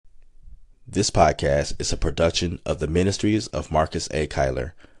This podcast is a production of the Ministries of Marcus A.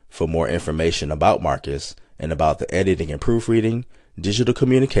 Kyler. For more information about Marcus and about the editing and proofreading, digital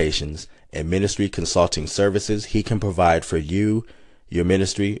communications, and ministry consulting services he can provide for you, your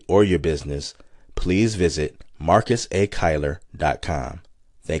ministry, or your business, please visit marcusakyler.com.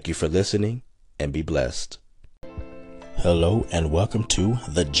 Thank you for listening and be blessed. Hello and welcome to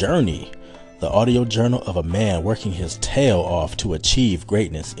The Journey, the audio journal of a man working his tail off to achieve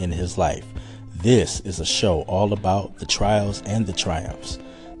greatness in his life. This is a show all about the trials and the triumphs,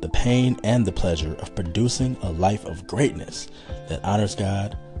 the pain and the pleasure of producing a life of greatness that honors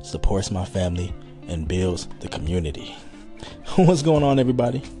God, supports my family, and builds the community. What's going on,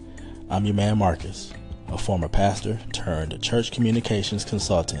 everybody? I'm your man Marcus, a former pastor turned church communications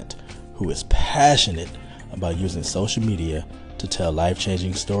consultant who is passionate about using social media to tell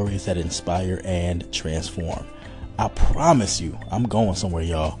life-changing stories that inspire and transform. I promise you, I'm going somewhere,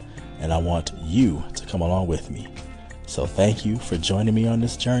 y'all, and I want you to come along with me. So thank you for joining me on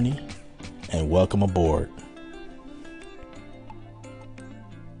this journey, and welcome aboard.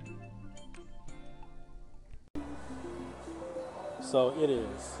 So it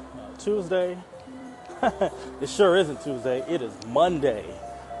is Tuesday. It sure isn't Tuesday. It is Monday,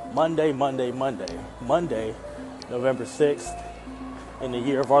 November 6th, in the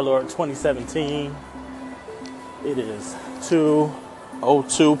year of our Lord 2017. It is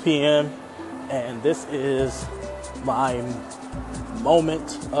 2:02 p.m. and this is my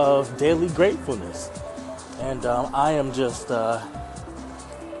moment of daily gratefulness. And I am just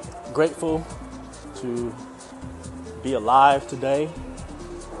grateful to be alive today.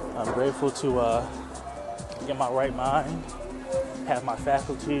 I'm grateful to get my right mind, have my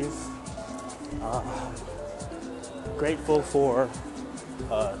faculties. Grateful for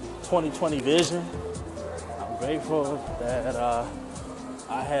 2020 vision. I'm grateful that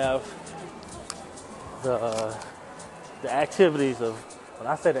I have the activities of, when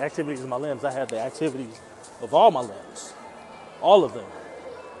I say the activities of my limbs, I have the activities of all my limbs, all of them.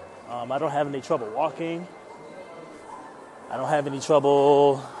 I don't have any trouble walking. I don't have any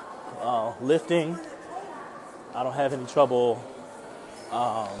trouble lifting. I don't have any trouble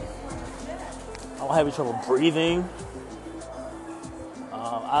breathing.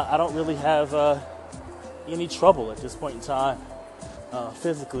 I don't really have any trouble at this point in time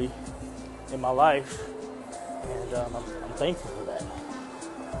physically in my life, and I'm thankful for that.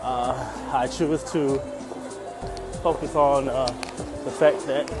 I choose to focus on the fact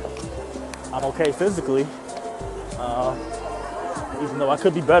that I'm okay physically, even though I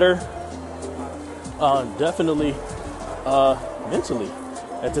could be better, definitely mentally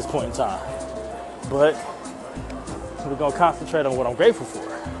at this point in time. But we're going to concentrate on what I'm grateful for.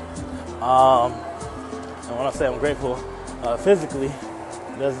 And when I say I'm grateful physically,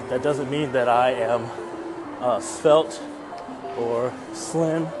 that doesn't mean that I am svelte or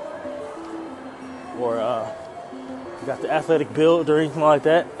slim or got the athletic build or anything like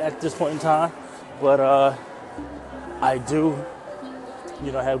that at this point in time. But I do,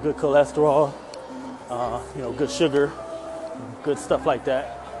 have good cholesterol, good sugar, good stuff like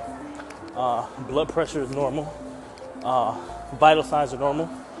that. Blood pressure is normal. Vital signs are normal.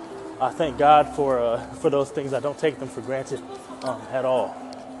 I thank God for those things. I don't take them for granted at all.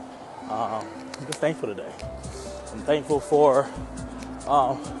 I'm just thankful today. I'm thankful for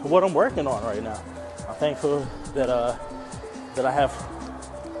what I'm working on right now. I'm thankful that I have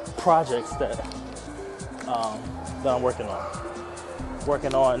projects that I'm working on.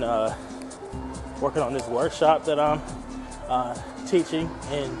 Working on this workshop that I'm teaching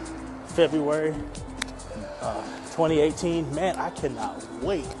in February 2018. Man, I cannot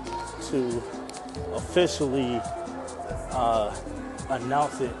wait to officially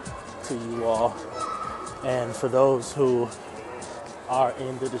announce it to you all. And for those who are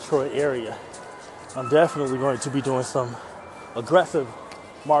in the Detroit area, I'm definitely going to be doing some aggressive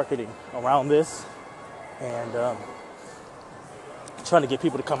marketing around this and trying to get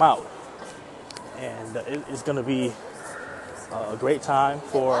people to come out. And it's going to be a great time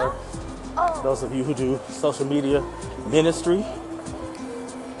for those of you who do social media ministry,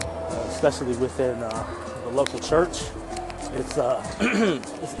 especially within the local church. It's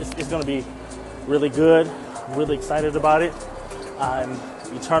going to be really good. I'm really excited about it. I'm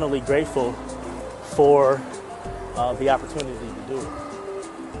eternally grateful for the opportunity to do it.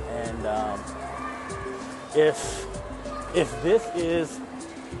 And if this is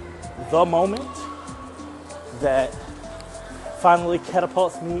the moment that finally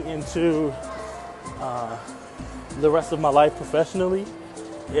catapults me into the rest of my life professionally,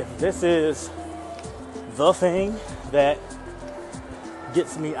 if this is the thing that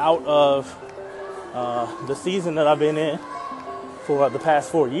gets me out of the season that I've been in for the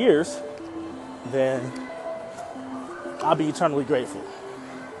past 4 years, then I'll be eternally grateful.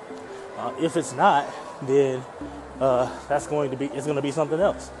 If it's not, then it's going to be something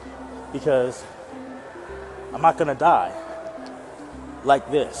else, because I'm not going to die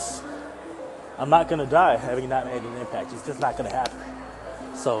like this. I'm not going to die having not made an impact. It's just not going to happen.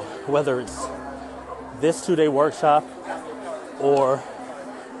 So whether it's this 2-day workshop or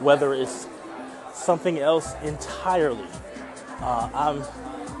whether it's something else entirely, I'm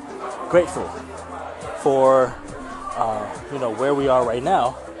grateful for where we are right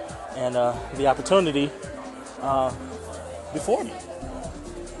now and the opportunity before me.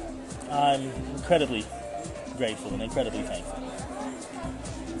 I'm incredibly grateful and incredibly thankful.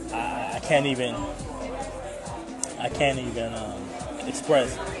 I can't even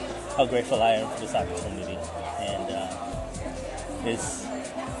express how grateful I am for this opportunity, and it's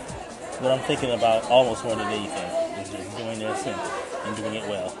what I'm thinking about almost more than anything is just doing this and doing it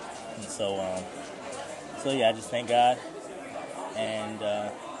well. And so yeah, I just thank God, and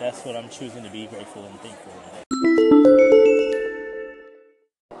that's what I'm choosing to be grateful and thankful today.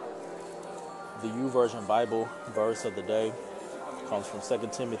 The YouVersion Bible verse of the day comes from 2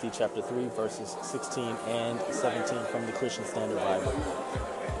 Timothy chapter 3, verses 16 and 17 from the Christian Standard Bible.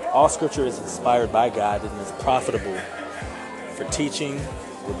 All scripture is inspired by God and is profitable for teaching,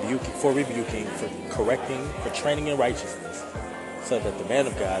 for rebuking, for correcting, for training in righteousness, so that the man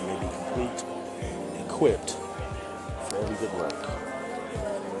of God may be complete, equipped for every good work.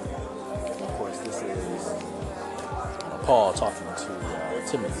 Of course, this is Paul talking to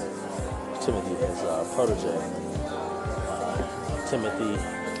Timothy. Timothy, his protege. Timothy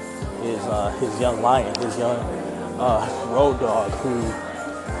is his young lion, his young road dog, who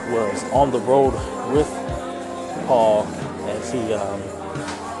was on the road with Paul as he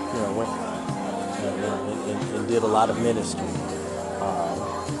went and did a lot of ministry.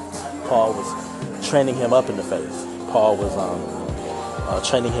 Paul was training him up in the faith. Paul was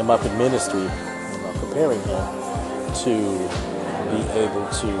training him up in ministry, preparing him to be able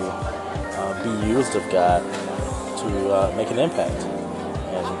to be used of God to make an impact.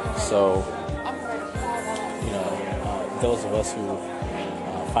 And so, those of us who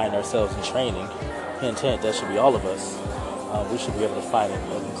find ourselves in training, intent, that should be all of us, we should be able to find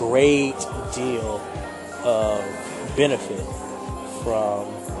a great deal of benefit from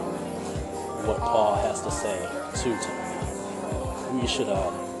what Paul has to say to Timothy.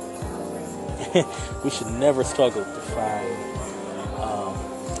 We should never struggle to find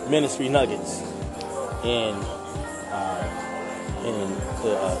ministry nuggets in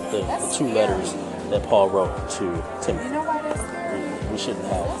the 2 letters that Paul wrote to Timothy. We shouldn't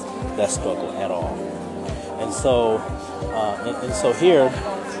have that struggle at all. And so here,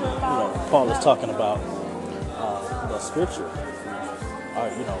 Paul is talking about the scripture,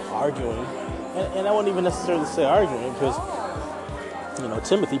 arguing, and I wouldn't even necessarily say arguing, because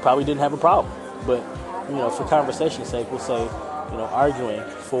Timothy probably didn't have a problem, but for conversation's sake, we'll say arguing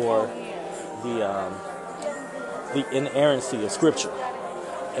for the inerrancy of scripture,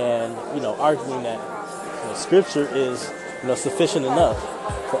 and arguing that scripture is sufficient enough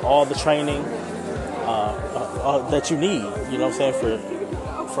for all the training that you need,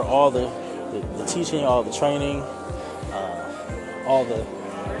 for all the teaching, all the training, all the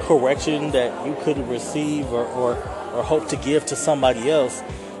correction that you could receive or hope to give to somebody else.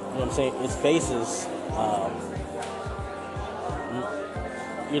 Its basis,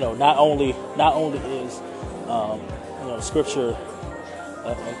 not only is scripture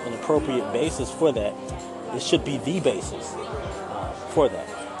an appropriate basis for that, it should be the basis for that.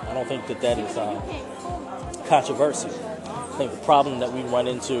 I don't think that is controversial. I think the problem that we run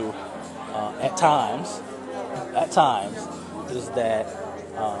into at times is that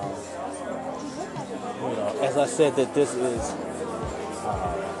as I said, that this is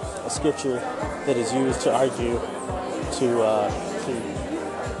a scripture that is used to argue,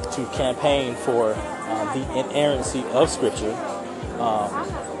 to campaign for the inerrancy of scripture.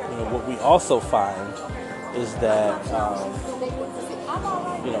 What we also find is that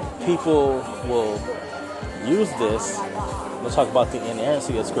people will use this. We'll talk about the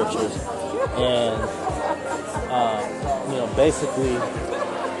inerrancy of scriptures, and basically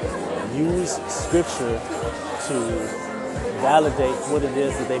use scripture to validate what it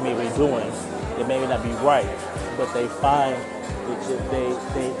is that they may be doing. It may not be right, but they find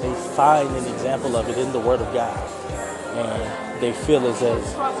an example of it in the Word of God, and they feel as if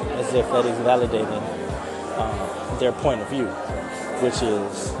that is validating their point of view, which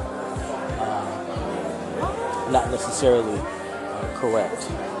is not necessarily correct.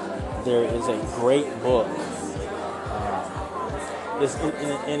 There is a great book,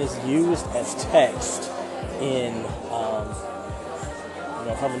 and it's used as text in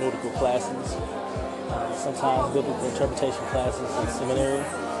hermeneutical classes, sometimes biblical interpretation classes in seminary.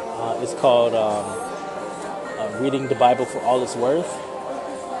 It's called Reading the Bible for All It's Worth.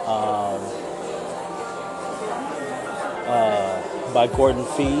 By Gordon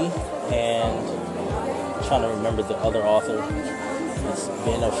Fee, and I'm trying to remember the other author. It's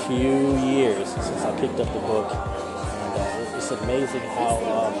been a few years since I picked up the book, and it's amazing how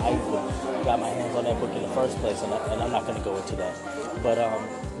I even got my hands on that book in the first place, and I'm not going to go into that. But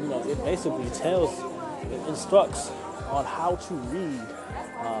it basically it instructs on how to read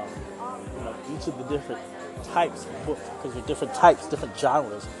each of the different types of books, because there are different types, different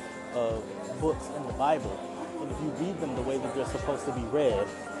genres of books in the Bible. And if you read them the way that they're supposed to be read,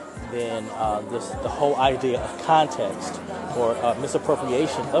 then the whole idea of context or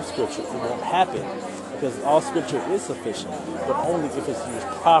misappropriation of Scripture won't happen, because all Scripture is sufficient, but only if it's used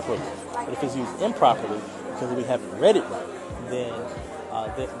properly. But if it's used improperly, because we haven't read it right,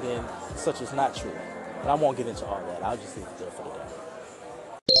 then such is not true. But I won't get into all that. I'll just leave it there for today.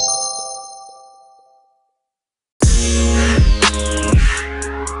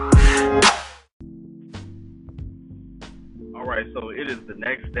 So it is the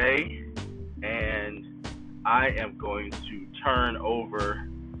next day, and I am going to turn over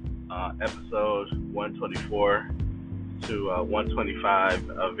episode 124 to 125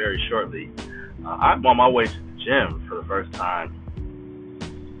 very shortly. I'm on my way to the gym for the first time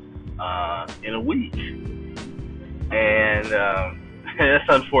in a week, and that's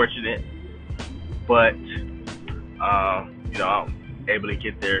unfortunate, but I'm able to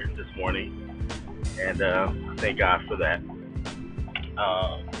get there this morning, and thank God for that.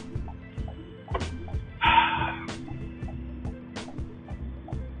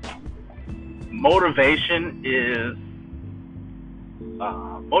 Motivation is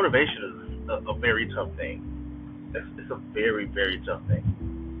a very tough thing. It's a very, very tough thing.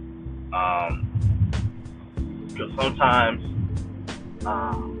 Because sometimes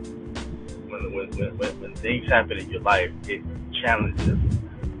when things happen in your life, it challenges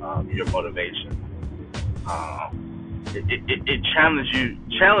your motivation. It challenges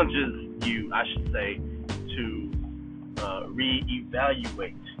you, I should say, to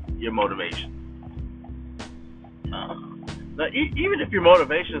reevaluate your motivation. Now, even if your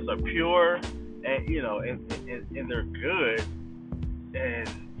motivations are pure and and they're good, and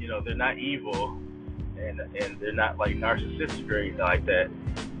they're not evil, and they're not like narcissistic or anything like that,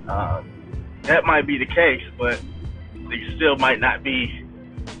 that might be the case, but they still might not be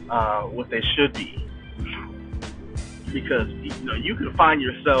what they should be. Because you can find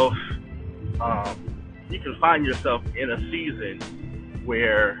yourself in a season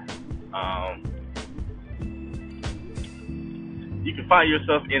where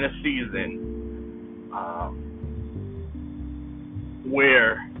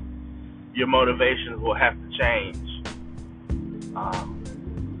where your motivations will have to change,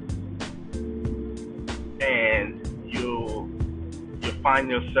 and you'll find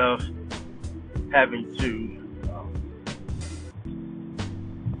yourself having to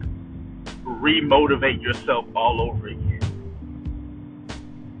remotivate yourself all over again,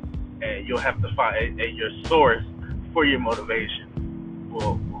 and you'll have to find your source for your motivation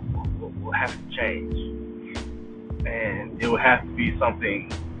will have to change, and it will have to be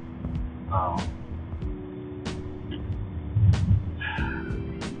something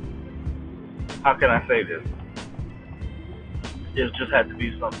how can I say this? It'll just have to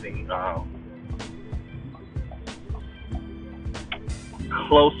be something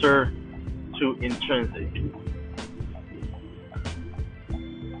closer to intrinsic.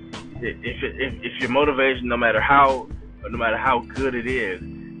 If your motivation, no matter how good it is,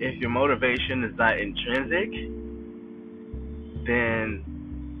 if your motivation is not intrinsic, then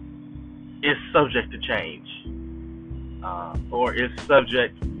it's subject to change, or it's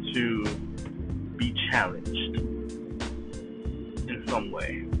subject to be challenged in some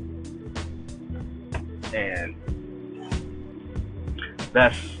way, and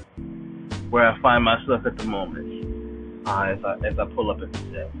that's where I find myself at the moment, as I pull up at the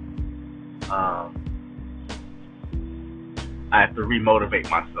gym. I have to remotivate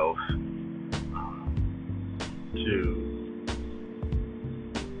myself to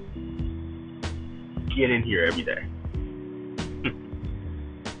get in here every day.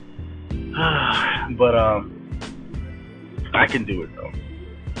 But I can do it though.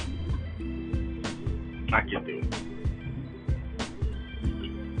 I can do it.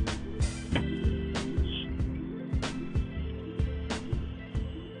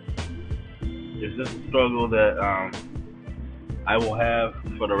 Is this a struggle that I will have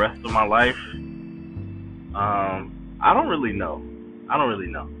for the rest of my life? I don't really know. I don't really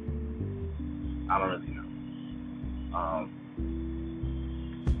know. I'm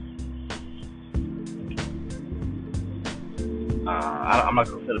not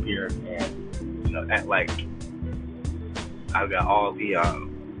gonna sit up here and act like I've got all the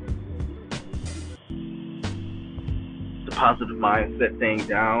positive mindset thing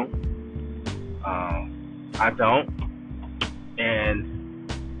down. I don't, and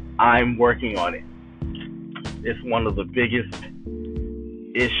I'm working on it. It's one of the biggest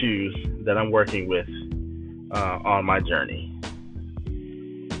issues that I'm working with on my journey.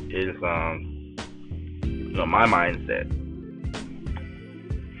 Is my mindset.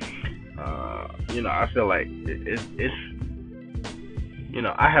 I feel like it's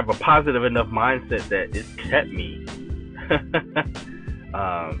I have a positive enough mindset that it's kept me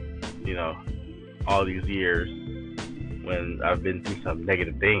all these years when I've been through some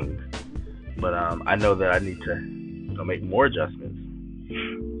negative things. But I know that I need to make more adjustments.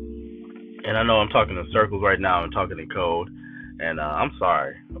 And I know I'm talking in circles right now. I'm talking in code. And I'm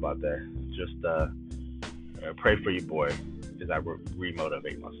sorry about that. Just pray for your boy as I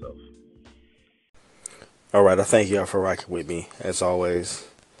re-motivate myself. All right. I thank y'all for rocking with me. As always,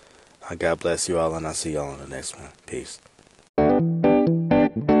 God bless you all, and I'll see y'all on the next one. Peace.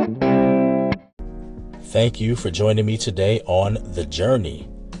 Thank you for joining me today on The Journey.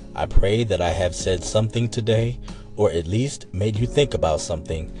 I pray that I have said something today, or at least made you think about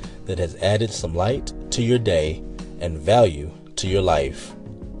something that has added some light to your day and value to your life.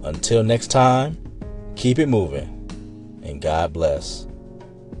 Until next time, keep it moving, and God bless.